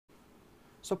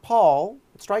So, Paul,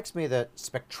 it strikes me that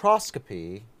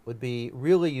spectroscopy would be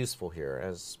really useful here,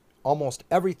 as almost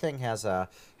everything has a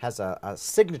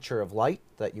signature of light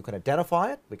that you can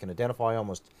identify it. We can identify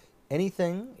almost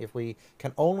anything if we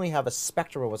can only have a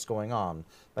spectrum of what's going on,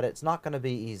 but it's not going to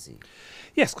be easy.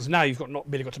 Yes, because now you've not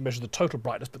merely got to measure the total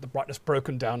brightness, but the brightness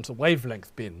broken down to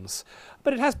wavelength bins.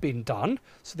 But it has been done.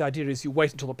 So the idea is you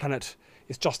wait until the planet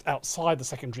is just outside the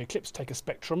secondary eclipse, take a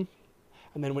spectrum,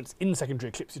 and then when it's in secondary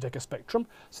eclipse, you take a spectrum.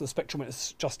 So the spectrum when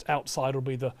it's just outside will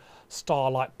be the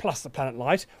starlight plus the planet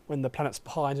light. When the planet's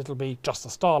behind, it'll be just the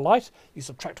starlight. You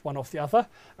subtract one off the other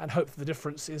and hope that the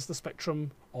difference is the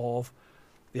spectrum of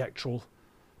the actual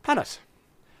planet.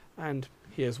 And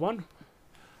here's one.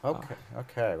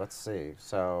 Okay, let's see.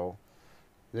 So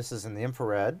this is in the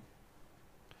infrared.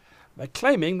 They're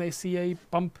claiming they see a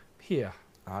bump here.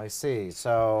 I see.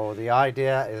 So the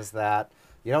idea is that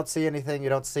you don't see anything,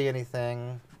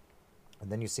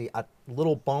 and then you see a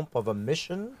little bump of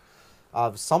emission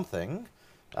of something.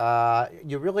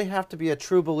 You really have to be a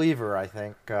true believer, I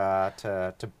think,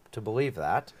 to believe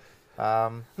that.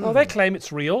 Well, they claim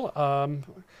it's real.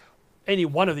 Any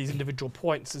one of these individual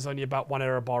points is only about 1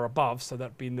 error bar above, so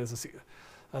that means there's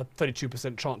a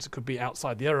 32% chance it could be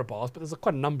outside the error bars, but there's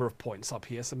quite a number of points up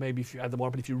here, so maybe if you add them all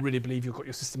up, and if you really believe you've got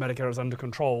your systematic errors under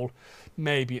control,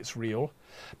 maybe it's real.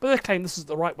 But they claim this is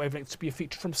the right wavelength to be a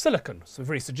feature from silicon, so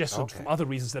very suggestive from other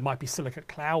reasons there might be silicate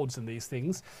clouds in these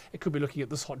things. It could be looking at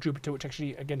this hot Jupiter, which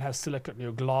actually, again, has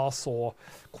silicate, glass or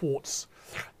quartz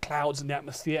clouds in the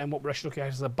atmosphere, and what we're actually looking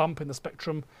at is a bump in the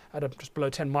spectrum at just below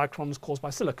 10 microns caused by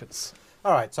silicates.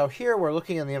 All right, so here we're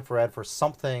looking in the infrared for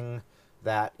something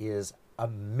that is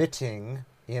emitting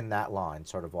in that line,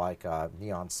 sort of like a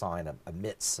neon sign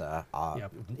emits a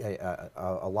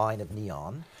line of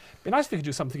neon. It'd be nice if we could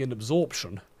do something in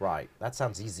absorption. Right, that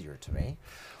sounds easier to me.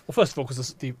 Well, first of all,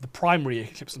 because the primary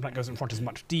eclipse that goes in front is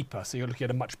much deeper, so you're looking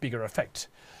at a much bigger effect.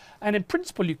 And in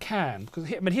principle, you can, because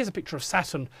here's a picture of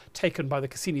Saturn taken by the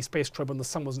Cassini space probe when the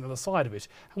sun was on the other side of it.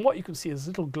 And what you can see is a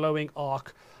little glowing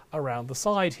arc around the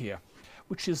side here,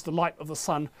 which is the light of the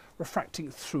sun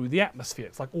refracting through the atmosphere.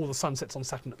 It's like all the sunsets on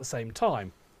Saturn at the same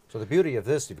time. So the beauty of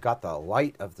this, you've got the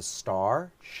light of the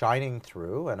star shining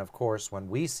through, and of course when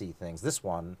we see things, this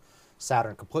one,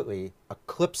 Saturn completely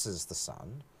eclipses the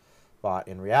sun, but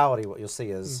in reality what you'll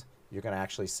see is you're going to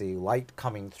actually see light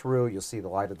coming through, you'll see the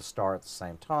light of the star at the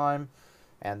same time,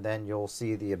 and then you'll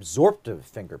see the absorptive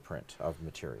fingerprint of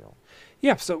material.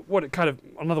 Yeah, so what it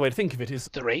another way to think of it is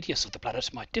the radius of the planet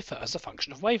might differ as a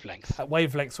function of wavelength. At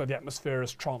wavelengths where the atmosphere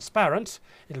is transparent,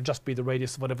 it'll just be the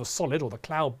radius of whatever solid or the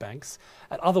cloud banks.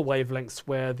 At other wavelengths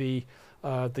where the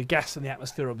gas in the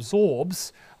atmosphere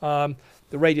absorbs, the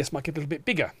radius might get a little bit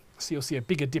bigger. So you'll see a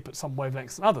bigger dip at some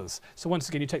wavelengths than others. So once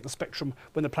again, you take the spectrum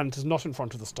when the planet is not in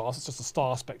front of the star, so it's just a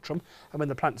star spectrum, and when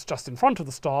the planet's just in front of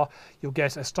the star, you'll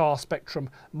get a star spectrum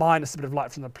minus a bit of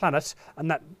light from the planet,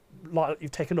 and that light that you've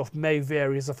taken off may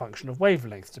vary as a function of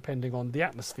wavelength, depending on the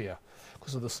atmosphere,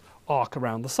 because of this arc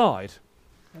around the side.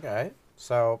 Okay,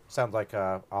 so sounds like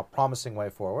a promising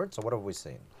way forward. So what have we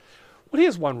seen? Well,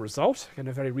 here's one result in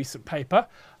a very recent paper.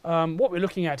 What we're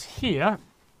looking at here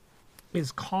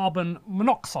is carbon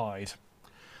monoxide.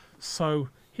 So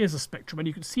here's a spectrum, and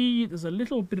you can see there's a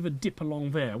little bit of a dip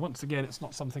along there. Once again, it's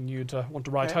not something you'd want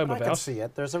to write home about. I can see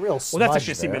it. There's a real smudge. Well, that's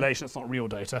actually a simulation. It's not real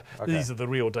data. Okay. These are the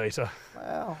real data.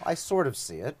 Well, I sort of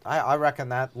see it. I reckon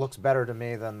that looks better to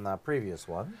me than the previous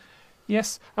one.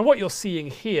 Yes, and what you're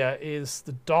seeing here is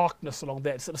the darkness along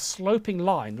there. It's at a sloping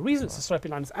line. The reason it's a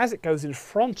sloping line is as it goes in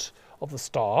front of the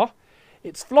star,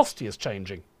 its velocity is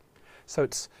changing. So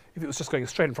if it was just going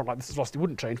straight in front like this, the velocity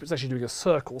wouldn't change, but it's actually doing a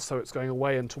circle, so it's going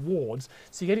away and towards.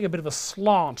 So you're getting a bit of a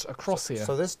slant across here.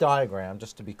 So this diagram,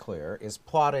 just to be clear, is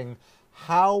plotting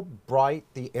how bright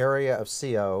the area of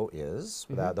CO is,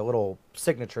 the little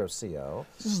signature of CO.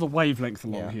 This is the wavelength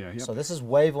along here. Yep. So this is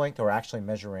wavelength, or actually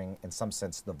measuring, in some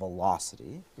sense, the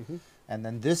velocity. And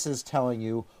then this is telling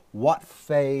you what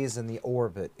phase in the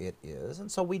orbit it is.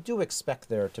 And so we do expect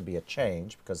there to be a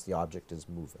change because the object is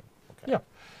moving. Okay. Yeah.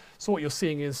 So what you're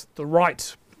seeing is the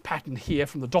right pattern here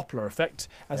from the Doppler effect.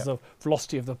 As the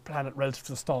velocity of the planet relative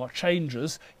to the star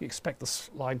changes, you expect the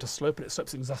line to slope, and it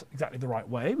slopes in exactly the right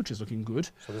way, which is looking good.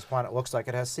 So this planet looks like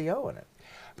it has CO in it.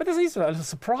 But there's a little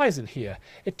surprise in here.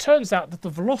 It turns out that the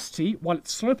velocity, while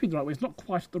it's sloping the right way, is not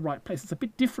quite at the right place. It's a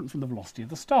bit different from the velocity of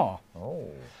the star. Oh.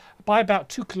 By about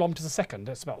 2 kilometers a second.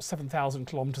 That's about 7,000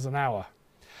 kilometers an hour.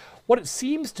 What it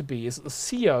seems to be is that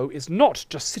the CO is not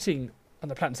just sitting on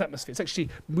the planet's atmosphere. It's actually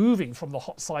moving from the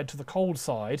hot side to the cold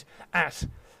side at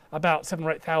about 7,000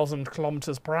 or 8,000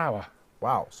 kilometers per hour.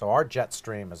 Wow. So our jet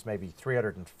stream is maybe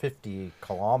 350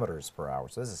 kilometers per hour.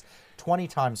 So this is 20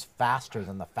 times faster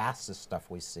than the fastest stuff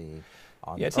we see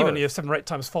on Yeah, it's Earth. even 7 or 8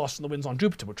 times faster than the winds on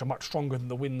Jupiter, which are much stronger than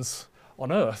the winds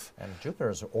on Earth. And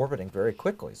Jupiter is orbiting very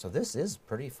quickly, so this is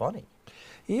pretty funny.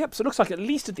 Yep, so it looks like at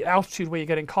least at the altitude where you're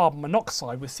getting carbon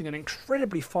monoxide, we're seeing an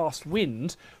incredibly fast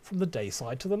wind from the day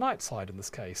side to the night side in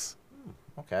this case.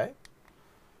 Okay.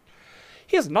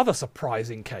 Here's another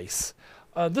surprising case.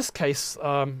 This case,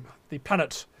 the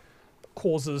planet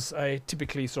causes a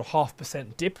typically sort of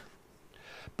 0.5% dip.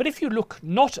 But if you look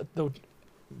not at the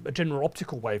general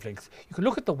optical wavelength, you can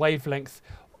look at the wavelength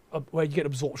where you get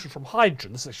absorption from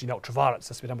hydrogen. This is actually the ultraviolet, so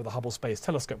that's been done with the Hubble Space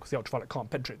Telescope because the ultraviolet can't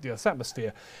penetrate the Earth's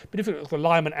atmosphere. But if you look at the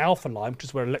Lyman alpha line, which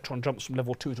is where an electron jumps from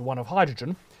level 2 to 1 of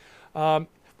hydrogen,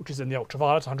 which is in the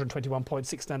ultraviolet, 121.6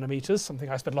 nanometers, something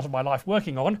I spent a lot of my life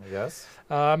working on. Yes.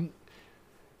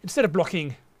 Instead of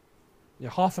blocking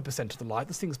 0.5% of the light,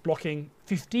 this thing's blocking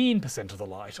 15% of the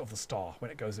light of the star when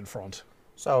it goes in front.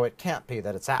 So it can't be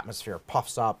that its atmosphere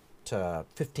puffs up to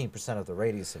 15% of the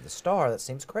radius of the star. That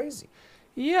seems crazy.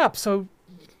 Yeah, so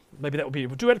maybe that would be,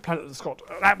 do a planet that's got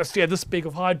an atmosphere this big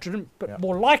of hydrogen, but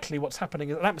more likely what's happening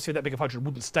is an atmosphere that big of hydrogen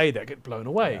wouldn't stay there, get blown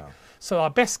away. Yeah. So our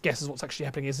best guess is what's actually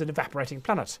happening is an evaporating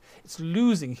planet. It's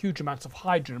losing huge amounts of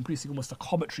hydrogen and producing almost a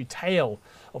cometary tail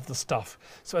of the stuff.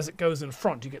 So as it goes in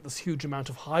front, you get this huge amount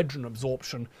of hydrogen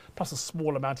absorption, plus a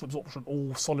small amount of absorption,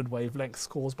 all solid wavelengths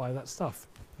caused by that stuff.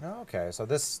 Okay, so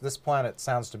this planet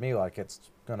sounds to me like it's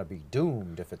going to be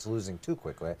doomed if it's losing too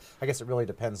quickly. I guess it really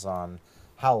depends on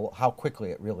how quickly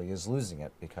it really is losing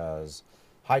it, because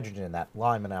hydrogen in that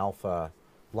Lyman alpha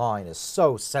line is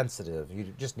so sensitive.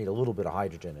 You just need a little bit of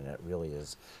hydrogen and it really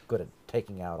is good at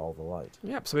taking out all the light.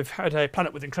 Yep, so we've had a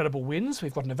planet with incredible winds,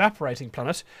 we've got an evaporating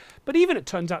planet, but even it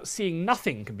turns out seeing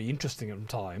nothing can be interesting at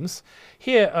times.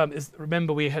 Here,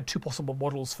 remember we had 2 possible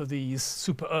models for these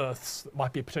super Earths that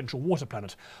might be a potential water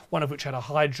planet, one of which had a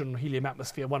hydrogen helium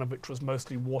atmosphere, one of which was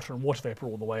mostly water and water vapor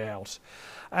all the way out.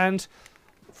 And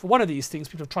for one of these things,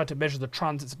 people have tried to measure the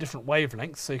transits at different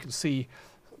wavelengths, so you can see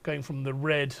going from the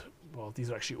red, well, these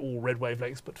are actually all red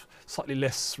wavelengths, but slightly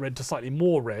less red to slightly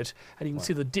more red, and you can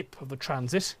see the dip of the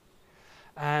transit,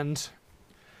 and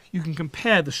you can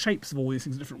compare the shapes of all these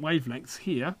things at different wavelengths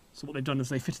here. So what they've done is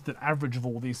they fitted the average of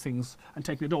all these things and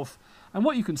taken it off, and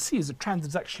what you can see is the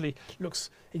transit actually looks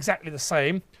exactly the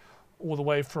same all the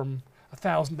way from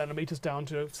 1,000 nanometers down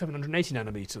to 780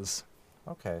 nanometers.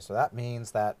 Okay, so that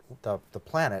means that the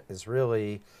planet is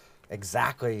really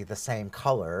exactly the same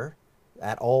color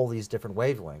at all these different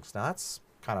wavelengths. Now that's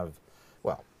kind of,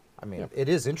 well, I mean, it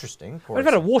is interesting. Of course. If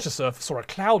it had a water surface or a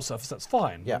cloud surface, that's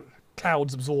fine. Yeah.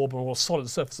 Clouds absorb, or a solid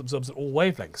surface absorbs at all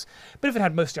wavelengths. But if it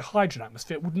had mostly a hydrogen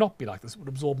atmosphere, it would not be like this. It would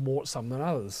absorb more at some than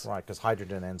others. Right, because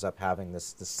hydrogen ends up having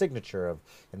this signature of,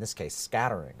 in this case,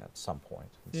 scattering at some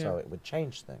point. And so it would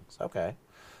change things. Okay.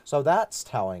 So that's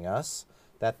telling us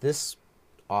that this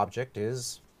object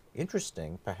is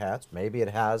interesting, perhaps. Maybe it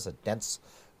has a dense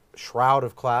shroud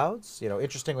of clouds. You know,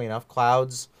 interestingly enough,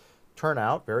 clouds turn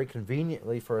out very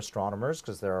conveniently for astronomers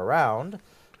because they're around.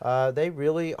 They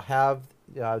really have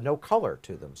no color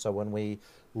to them. So when we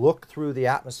look through the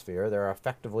atmosphere, they're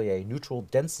effectively a neutral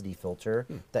density filter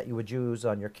that you would use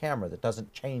on your camera that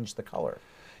doesn't change the color.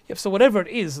 Yep, so whatever it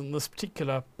is in this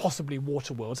particular possibly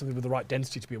water world, something with the right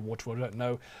density to be a water world, I don't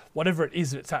know, whatever it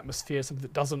is in its atmosphere, something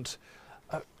that doesn't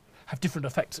have different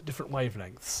effects at different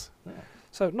wavelengths.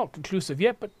 So not conclusive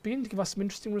yet, but beginning to give us some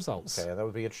interesting results. Okay, that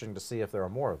would be interesting to see if there are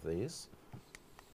more of these.